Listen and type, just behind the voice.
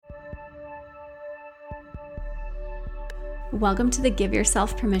Welcome to the Give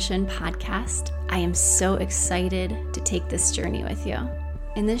Yourself Permission podcast. I am so excited to take this journey with you.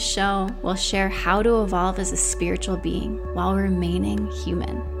 In this show, we'll share how to evolve as a spiritual being while remaining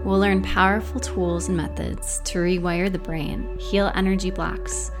human. We'll learn powerful tools and methods to rewire the brain, heal energy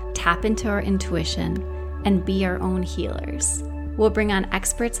blocks, tap into our intuition, and be our own healers. We'll bring on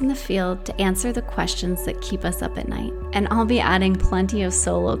experts in the field to answer the questions that keep us up at night. And I'll be adding plenty of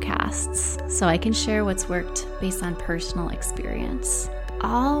solo casts so I can share what's worked based on personal experience.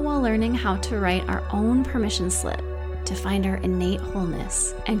 All while learning how to write our own permission slip to find our innate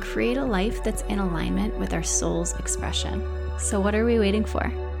wholeness and create a life that's in alignment with our soul's expression. So what are we waiting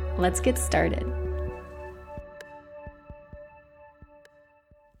for? Let's get started.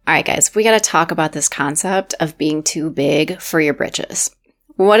 All right, guys, we got to talk about this concept of being too big for your britches.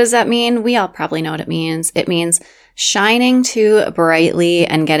 What does that mean? We all probably know what it means. It means shining too brightly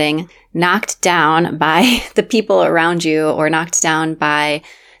and getting knocked down by the people around you or knocked down by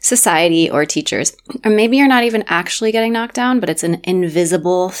society or teachers. Or maybe you're not even actually getting knocked down, but it's an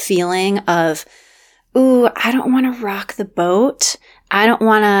invisible feeling of, ooh, I don't want to rock the boat. I don't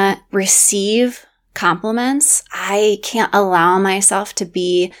want to receive compliments. I can't allow myself to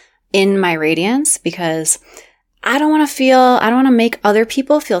be in my radiance because I don't want to make other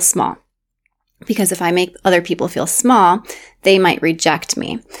people feel small. Because if I make other people feel small, they might reject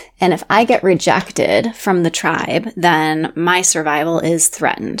me. And if I get rejected from the tribe, then my survival is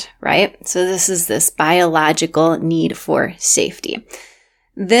threatened, right? So this is this biological need for safety.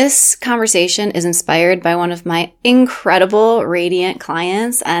 This conversation is inspired by one of my incredible radiant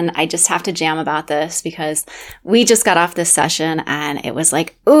clients, and I just have to jam about this because we just got off this session and it was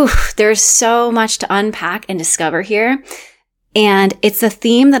like, ooh, there's so much to unpack and discover here. And it's a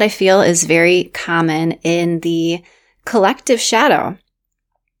theme that I feel is very common in the collective shadow.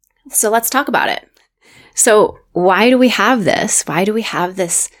 So let's talk about it. So why do we have this? Why do we have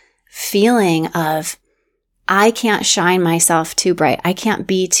this feeling of I can't shine myself too bright. I can't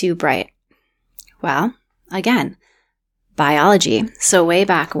be too bright. Well, again, biology. So way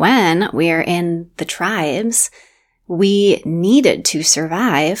back when we are in the tribes, we needed to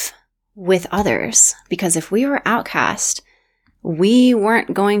survive with others because if we were outcast, we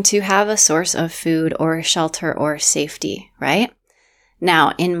weren't going to have a source of food or shelter or safety, right?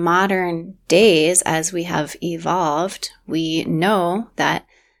 Now, in modern days, as we have evolved, we know that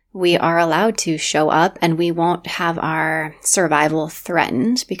we are allowed to show up and we won't have our survival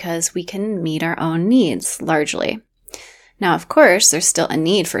threatened because we can meet our own needs largely. Now, of course, there's still a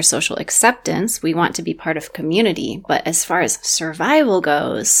need for social acceptance. We want to be part of community, but as far as survival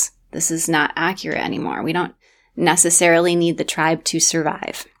goes, this is not accurate anymore. We don't necessarily need the tribe to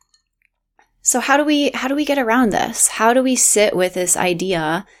survive. So how do we get around this? How do we sit with this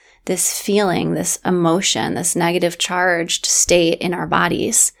idea, this feeling, this emotion, this negative charged state in our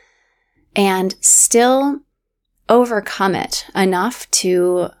bodies and still overcome it enough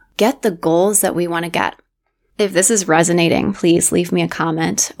to get the goals that we want to get? If this is resonating, please leave me a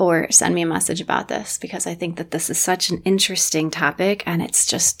comment or send me a message about this because I think that this is such an interesting topic and it's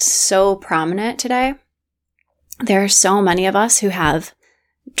just so prominent today. There are so many of us who have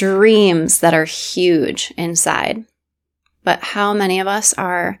dreams that are huge inside, but how many of us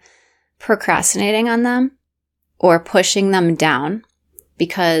are procrastinating on them or pushing them down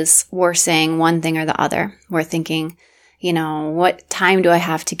because we're saying one thing or the other? We're thinking, what time do I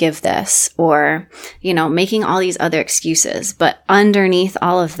have to give this? Or, making all these other excuses. But underneath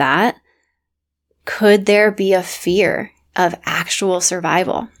all of that, could there be a fear of actual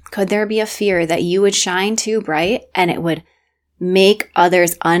survival? Could there be a fear that you would shine too bright and it would make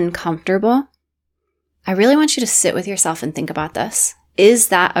others uncomfortable? I really want you to sit with yourself and think about this. Is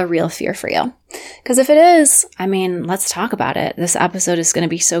that a real fear for you? Because if it is, let's talk about it. This episode is going to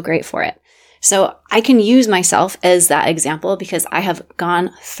be so great for it. So I can use myself as that example because I have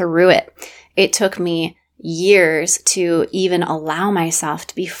gone through it. It took me years to even allow myself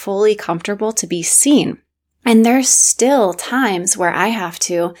to be fully comfortable to be seen. And there's still times where I have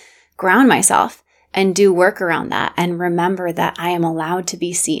to ground myself and do work around that and remember that I am allowed to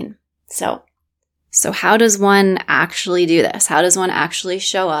be seen. So how does one actually do this? How does one actually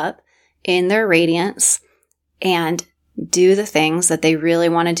show up in their radiance and do the things that they really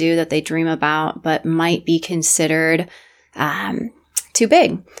want to do, that they dream about, but might be considered too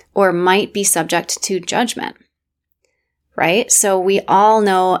big or might be subject to judgment, right? So we all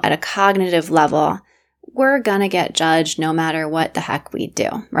know at a cognitive level, we're going to get judged no matter what the heck we do,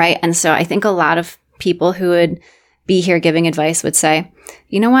 right? And so I think a lot of people who would be here giving advice would say,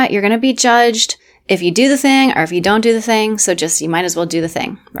 you know what, you're going to be judged if you do the thing or if you don't do the thing. So you might as well do the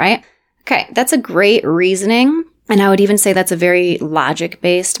thing, right? Okay, that's a great reasoning And I would even say that's a very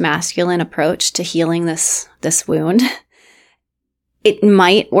logic-based masculine approach to healing this wound. It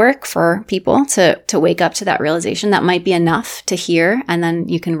might work for people to wake up to that realization. That might be enough to hear, and then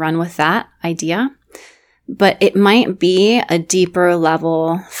you can run with that idea. But it might be a deeper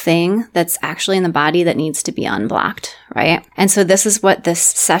level thing that's actually in the body that needs to be unblocked, right? And so this is what this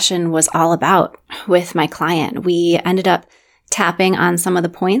session was all about with my client. We ended up tapping on some of the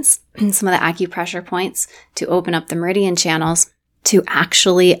points, some of the acupressure points to open up the meridian channels to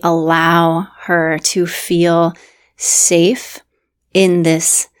actually allow her to feel safe in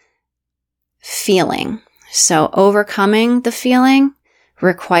this feeling. So overcoming the feeling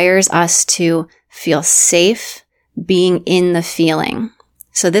requires us to feel safe being in the feeling.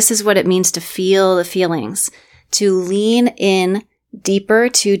 So this is what it means to feel the feelings, to lean in deeper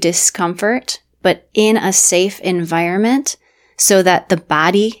to discomfort, but in a safe environment so that the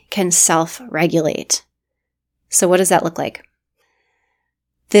body can self-regulate. So what does that look like?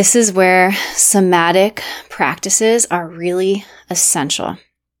 This is where somatic practices are really essential.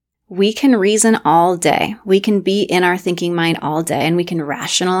 We can reason all day. We can be in our thinking mind all day, and we can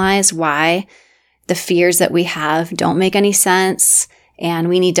rationalize why the fears that we have don't make any sense and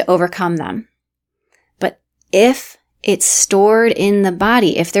we need to overcome them. But if it's stored in the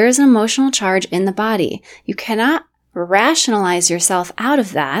body, if there is an emotional charge in the body, you cannot rationalize yourself out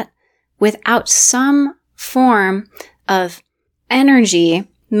of that without some form of energy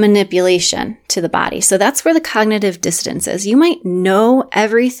manipulation to the body. So that's where the cognitive dissonance is. You might know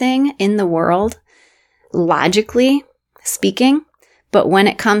everything in the world, logically speaking, but when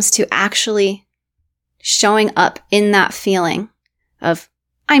it comes to actually showing up in that feeling of,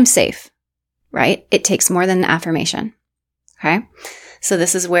 I'm safe, right? It takes more than an affirmation. Okay. So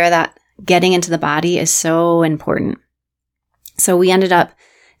this is where that getting into the body is so important. So we ended up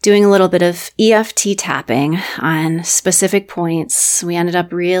doing a little bit of EFT tapping on specific points. We ended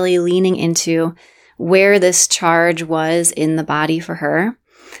up really leaning into where this charge was in the body for her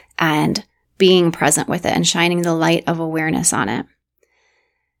and being present with it and shining the light of awareness on it.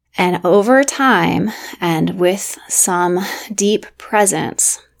 And over time, and with some deep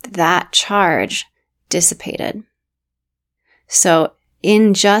presence, that charge dissipated. So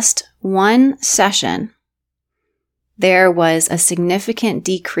in just one session, there was a significant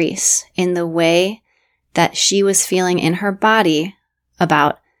decrease in the way that she was feeling in her body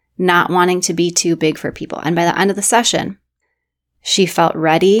about not wanting to be too big for people. And by the end of the session, she felt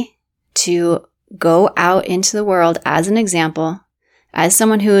ready to go out into the world as an example, as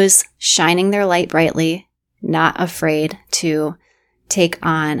someone who is shining their light brightly, not afraid to take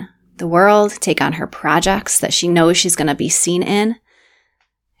on the world, take on her projects that she knows she's going to be seen in,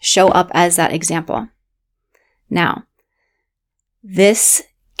 show up as that example. Now, this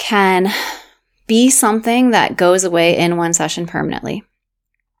can be something that goes away in one session permanently.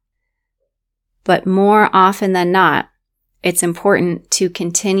 But more often than not, it's important to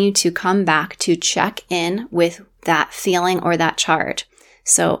continue to come back to check in with that feeling or that charge.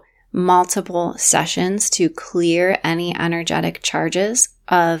 So multiple sessions to clear any energetic charges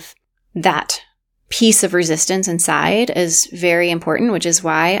of that piece of resistance inside is very important, which is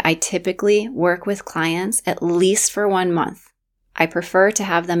why I typically work with clients at least for 1 month. I prefer to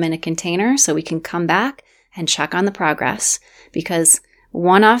have them in a container so we can come back and check on the progress, because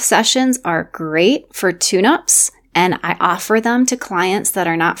one-off sessions are great for tune-ups, and I offer them to clients that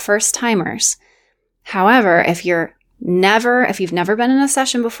are not first-timers. However, if you've never been in a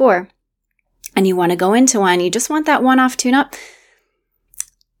session before and you want to go into one, you just want that one-off tune-up,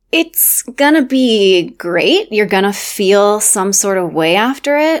 it's going to be great. You're going to feel some sort of way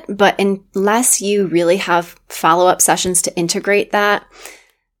after it, but unless you really have follow-up sessions to integrate that,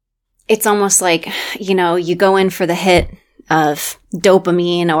 it's almost like, you go in for the hit of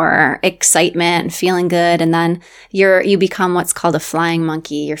dopamine or excitement and feeling good, and then you become what's called a flying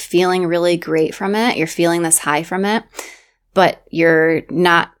monkey. You're feeling really great from it. You're feeling this high from it, but you're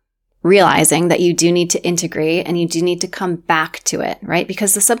not realizing that you do need to integrate and you do need to come back to it, right?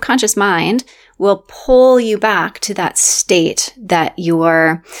 Because the subconscious mind will pull you back to that state that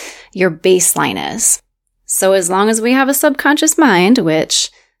your baseline is. So as long as we have a subconscious mind,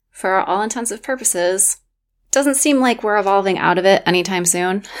 which for all intents and purposes doesn't seem like we're evolving out of it anytime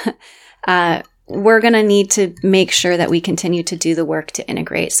soon, we're going to need to make sure that we continue to do the work to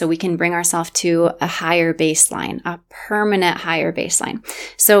integrate so we can bring ourselves to a higher baseline, a permanent higher baseline.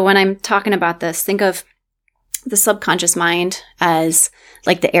 So when I'm talking about this, think of the subconscious mind as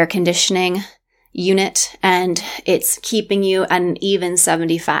like the air conditioning unit, and it's keeping you at an even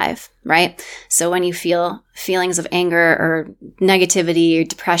 75, right? So when you feel feelings of anger or negativity or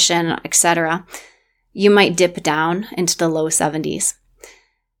depression, etc., you might dip down into the low 70s.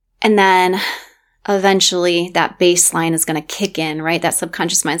 And then eventually that baseline is going to kick in, right? That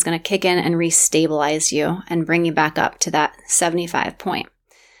subconscious mind is going to kick in and restabilize you and bring you back up to that 75 point.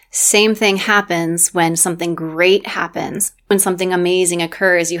 Same thing happens when something great happens, when something amazing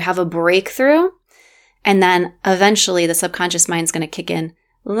occurs, you have a breakthrough, and then eventually the subconscious mind is going to kick in.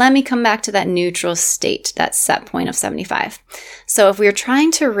 Let me come back to that neutral state, that set point of 75. So if we're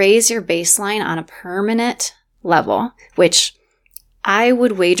trying to raise your baseline on a permanent level, which I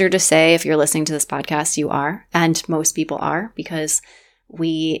would wager to say, if you're listening to this podcast, you are, and most people are, because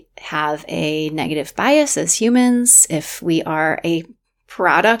we have a negative bias as humans. If we are a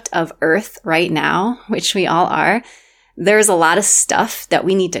product of Earth right now, which we all are, there's a lot of stuff that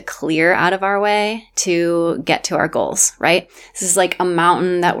we need to clear out of our way to get to our goals, right? This is like a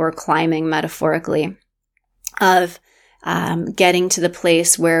mountain that we're climbing metaphorically of getting to the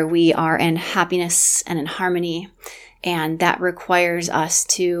place where we are in happiness and in harmony. And that requires us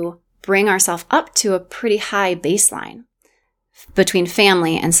to bring ourselves up to a pretty high baseline between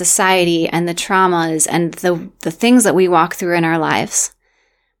family and society and the traumas and the things that we walk through in our lives.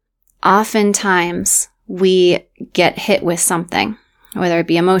 Oftentimes, we get hit with something, whether it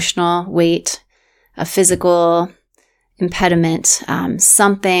be emotional, weight, a physical impediment,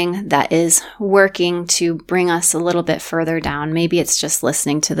 something that is working to bring us a little bit further down. Maybe it's just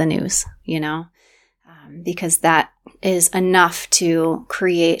listening to the news, because that is enough to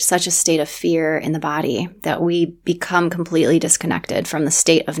create such a state of fear in the body that we become completely disconnected from the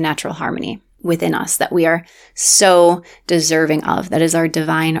state of natural harmony within us that we are so deserving of. That is our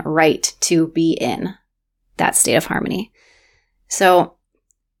divine right to be in that state of harmony. So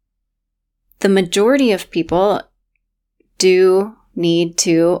the majority of people do need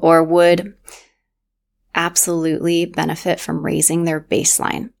to or would absolutely benefit from raising their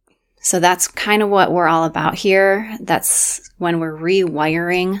baseline. So that's kind of what we're all about here. That's when we're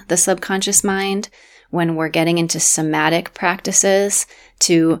rewiring the subconscious mind, when we're getting into somatic practices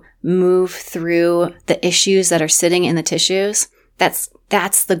to move through the issues that are sitting in the tissues. That's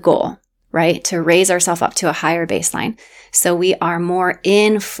the goal, right? To raise ourselves up to a higher baseline. So we are more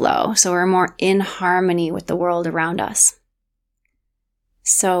in flow. So we're more in harmony with the world around us.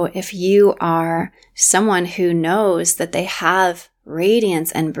 So if you are someone who knows that they have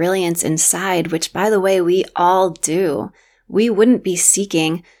radiance and brilliance inside, which by the way, we all do, we wouldn't be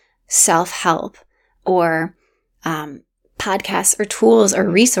seeking self-help or podcasts or tools or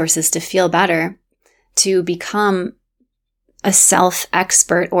resources to feel better, to become a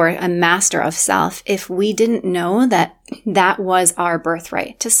self-expert or a master of self if we didn't know that that was our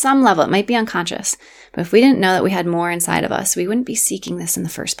birthright. To some level, it might be unconscious, but if we didn't know that we had more inside of us, we wouldn't be seeking this in the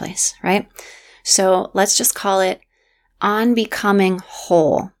first place, right? So let's just call it on becoming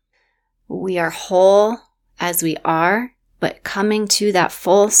whole. We are whole as we are, but coming to that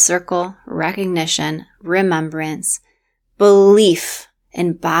full circle recognition, remembrance, belief,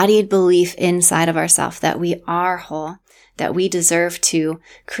 embodied belief inside of ourselves that we are whole, that we deserve to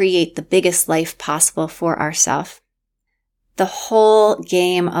create the biggest life possible for ourselves. The whole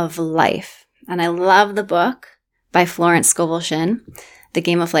game of life. And I love the book by Florence Scovel Shinn, The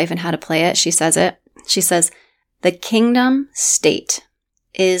Game of Life and How to Play It. She says, the kingdom state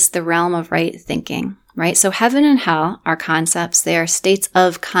is the realm of right thinking, right? So heaven and hell are concepts. They are states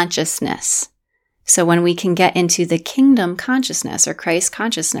of consciousness. So when we can get into the kingdom consciousness or Christ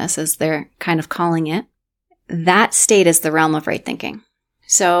consciousness, as they're kind of calling it, that state is the realm of right thinking.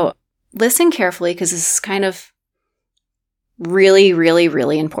 So listen carefully, because this is kind of really, really,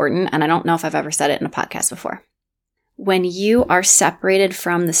 really important. And I don't know if I've ever said it in a podcast before. When you are separated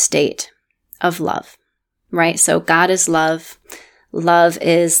from the state of love, right? So God is love. Love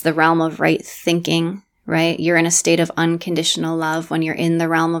is the realm of right thinking, right? You're in a state of unconditional love when you're in the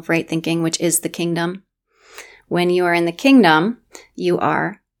realm of right thinking, which is the kingdom. When you are in the kingdom, you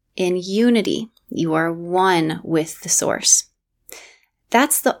are in unity. You are one with the source.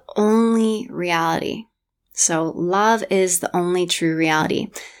 That's the only reality. So love is the only true reality.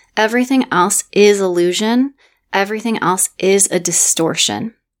 Everything else is illusion. Everything else is a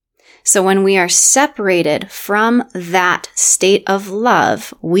distortion. So when we are separated from that state of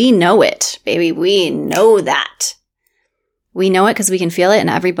love, we know it, baby. We know that. We know it because we can feel it in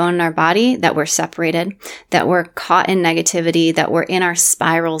every bone in our body that we're separated, that we're caught in negativity, that we're in our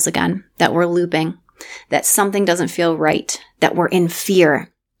spirals again, that we're looping, that something doesn't feel right, that we're in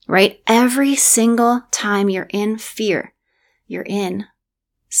fear, right? Every single time you're in fear, you're in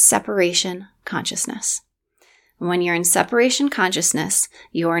separation consciousness. When you're in separation consciousness,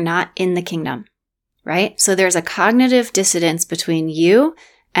 you are not in the kingdom, right? So there's a cognitive dissonance between you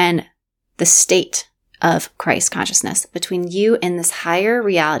and the state of Christ consciousness, between you and this higher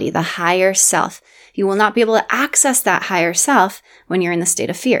reality, the higher self. You will not be able to access that higher self when you're in the state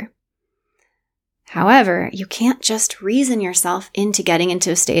of fear. However, you can't just reason yourself into getting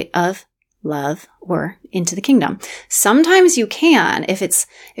into a state of love or into the kingdom. Sometimes you can, if it's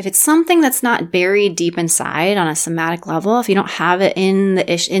something that's not buried deep inside on a somatic level, if you don't have it in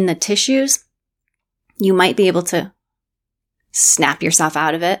the tissues, you might be able to snap yourself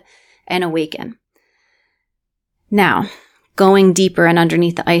out of it and awaken. Now, going deeper and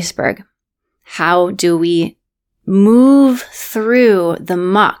underneath the iceberg, how do we move through the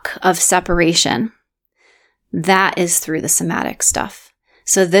muck of separation? That is through the somatic stuff.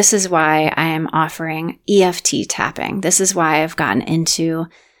 So this is why I am offering EFT tapping. This is why I've gotten into,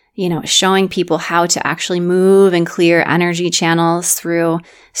 showing people how to actually move and clear energy channels through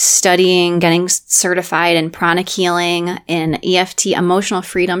studying, getting certified in pranic healing, in EFT, emotional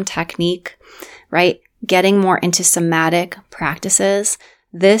freedom technique, right? Getting more into somatic practices.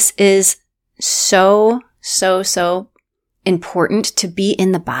 This is so important to be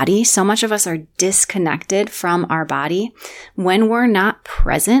in the body. So much of us are disconnected from our body. When we're not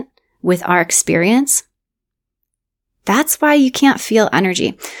present with our experience, that's why you can't feel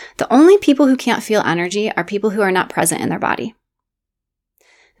energy. The only people who can't feel energy are people who are not present in their body.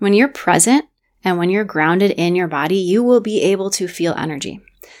 When you're present and when you're grounded in your body, you will be able to feel energy.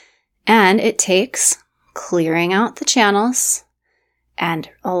 And it takes clearing out the channels and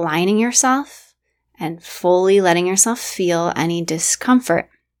aligning yourself and fully letting yourself feel any discomfort.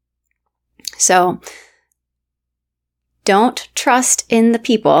 So don't trust in the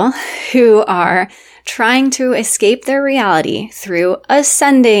people who are trying to escape their reality through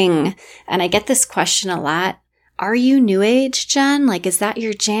ascending. And I get this question a lot. Are you New Age, Jen? Is that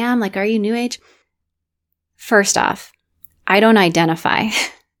your jam? Are you New Age? First off, I don't identify.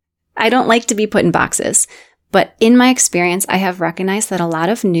 I don't like to be put in boxes. But in my experience, I have recognized that a lot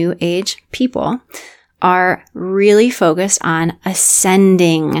of New Age people are really focused on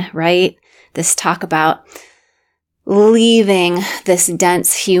ascending, right? This talk about leaving this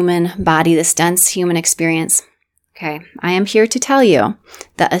dense human body, this dense human experience. Okay, I am here to tell you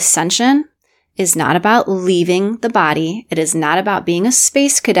that ascension is not about leaving the body. It is not about being a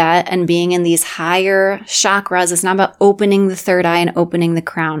space cadet and being in these higher chakras. It's not about opening the third eye and opening the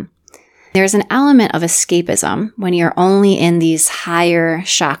crown. There's an element of escapism when you're only in these higher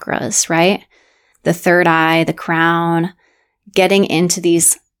chakras, right? The third eye, the crown, getting into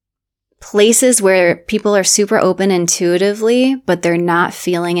these places where people are super open intuitively, but they're not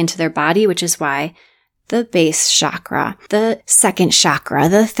feeling into their body, which is why the base chakra, the second chakra,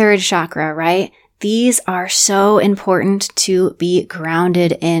 the third chakra, right? These are so important to be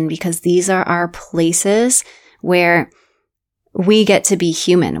grounded in because these are our places where we get to be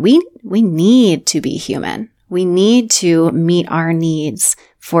human. We need to be human. We need to meet our needs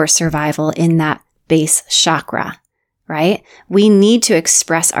for survival in that base chakra, right? We need to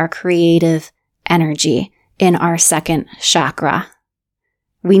express our creative energy in our second chakra.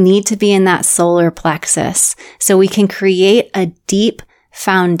 We need to be in that solar plexus so we can create a deep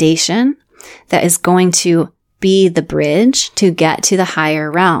foundation that is going to be the bridge to get to the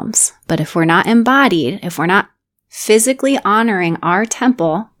higher realms. But if we're not embodied, if we're not physically honoring our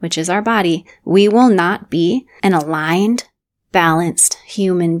temple, which is our body, we will not be an aligned, balanced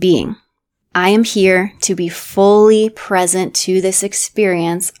human being. I am here to be fully present to this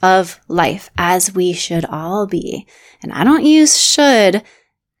experience of life, as we should all be. And I don't use should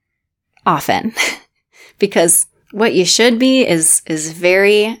often because what you should be is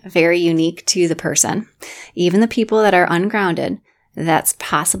very, very unique to the person. Even the people that are ungrounded, that's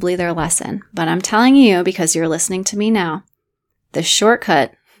possibly their lesson. But I'm telling you, because you're listening to me now, the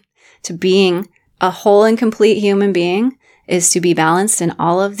shortcut to being a whole and complete human being is to be balanced in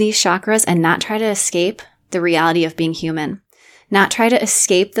all of these chakras and not try to escape the reality of being human. Not try to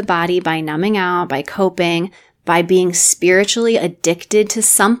escape the body by numbing out, by coping, by being spiritually addicted to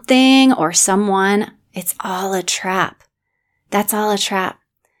something or someone. It's all a trap. That's all a trap.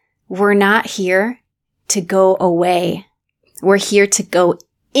 We're not here to go away. We're here to go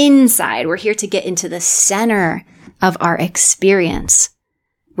inside. We're here to get into the center of our experience,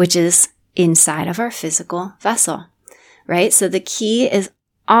 which is inside of our physical vessel, right? So the key is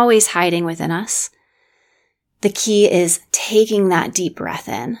always hiding within us. The key is taking that deep breath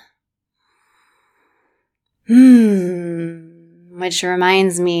in. Which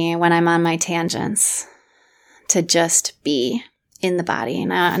reminds me when I'm on my tangents to just be in the body.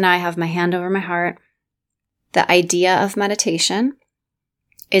 Now I have my hand over my heart. The idea of meditation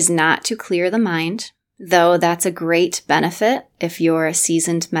is not to clear the mind, though that's a great benefit if you're a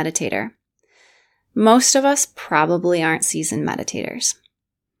seasoned meditator. Most of us probably aren't seasoned meditators.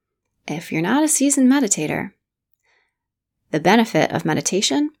 If you're not a seasoned meditator, the benefit of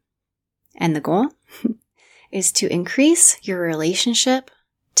meditation and the goal is to increase your relationship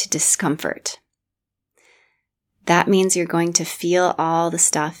to discomfort. That means you're going to feel all the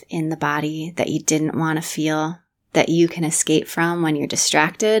stuff in the body that you didn't want to feel, that you can escape from when you're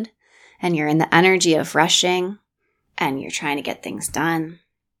distracted and you're in the energy of rushing and you're trying to get things done.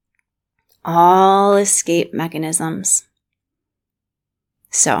 All escape mechanisms.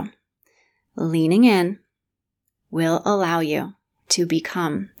 So, leaning in will allow you to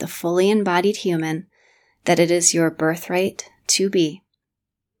become the fully embodied human that it is your birthright to be.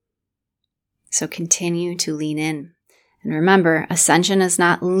 So continue to lean in. And remember, ascension is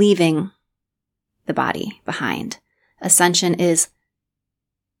not leaving the body behind. Ascension is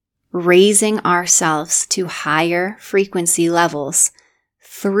raising ourselves to higher frequency levels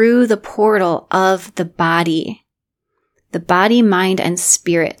through the portal of the body, mind, and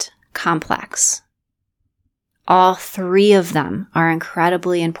spirit complex. All three of them are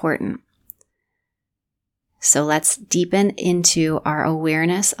incredibly important. So let's deepen into our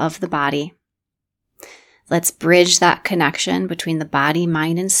awareness of the body. Let's bridge that connection between the body,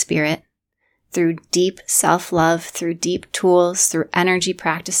 mind, and spirit through deep self-love, through deep tools, through energy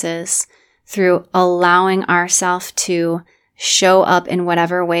practices, through allowing ourselves to show up in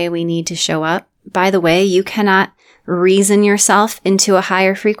whatever way we need to show up. By the way, you cannot reason yourself into a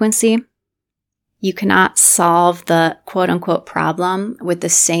higher frequency. You cannot solve the quote-unquote problem with the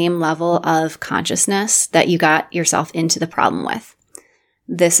same level of consciousness that you got yourself into the problem with.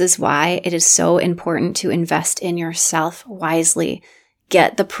 This is why it is so important to invest in yourself wisely.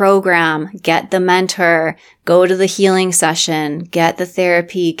 Get the program, get the mentor, go to the healing session, get the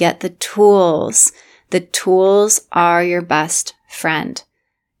therapy, get the tools. The tools are your best friend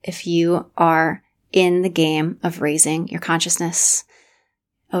if you are in the game of raising your consciousness,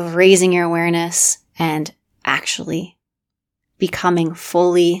 of raising your awareness, and actually becoming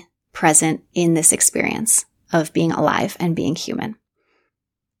fully present in this experience of being alive and being human.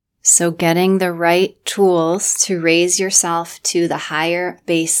 So getting the right tools to raise yourself to the higher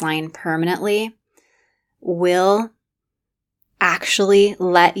baseline permanently will actually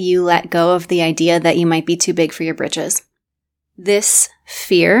let you let go of the idea that you might be too big for your britches. This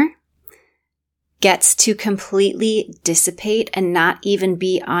fear gets to completely dissipate and not even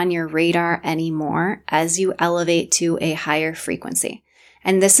be on your radar anymore as you elevate to a higher frequency.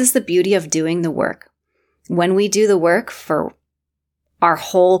 And this is the beauty of doing the work. When we do the work for our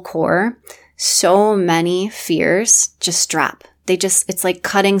whole core, so many fears just drop. It's like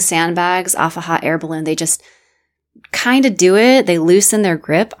cutting sandbags off a hot air balloon. They just kind of do it. They loosen their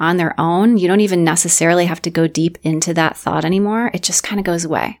grip on their own. You don't even necessarily have to go deep into that thought anymore. It just kind of goes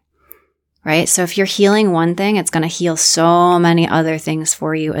away, right? So if you're healing one thing, it's going to heal so many other things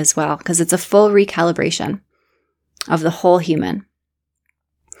for you as well, because it's a full recalibration of the whole human.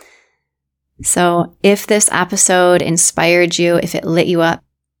 So if this episode inspired you, if it lit you up,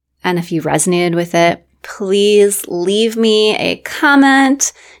 and if you resonated with it, please leave me a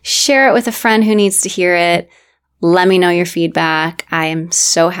comment, share it with a friend who needs to hear it. Let me know your feedback. I am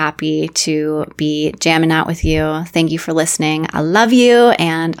so happy to be jamming out with you. Thank you for listening. I love you,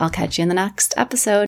 and I'll catch you in the next episode.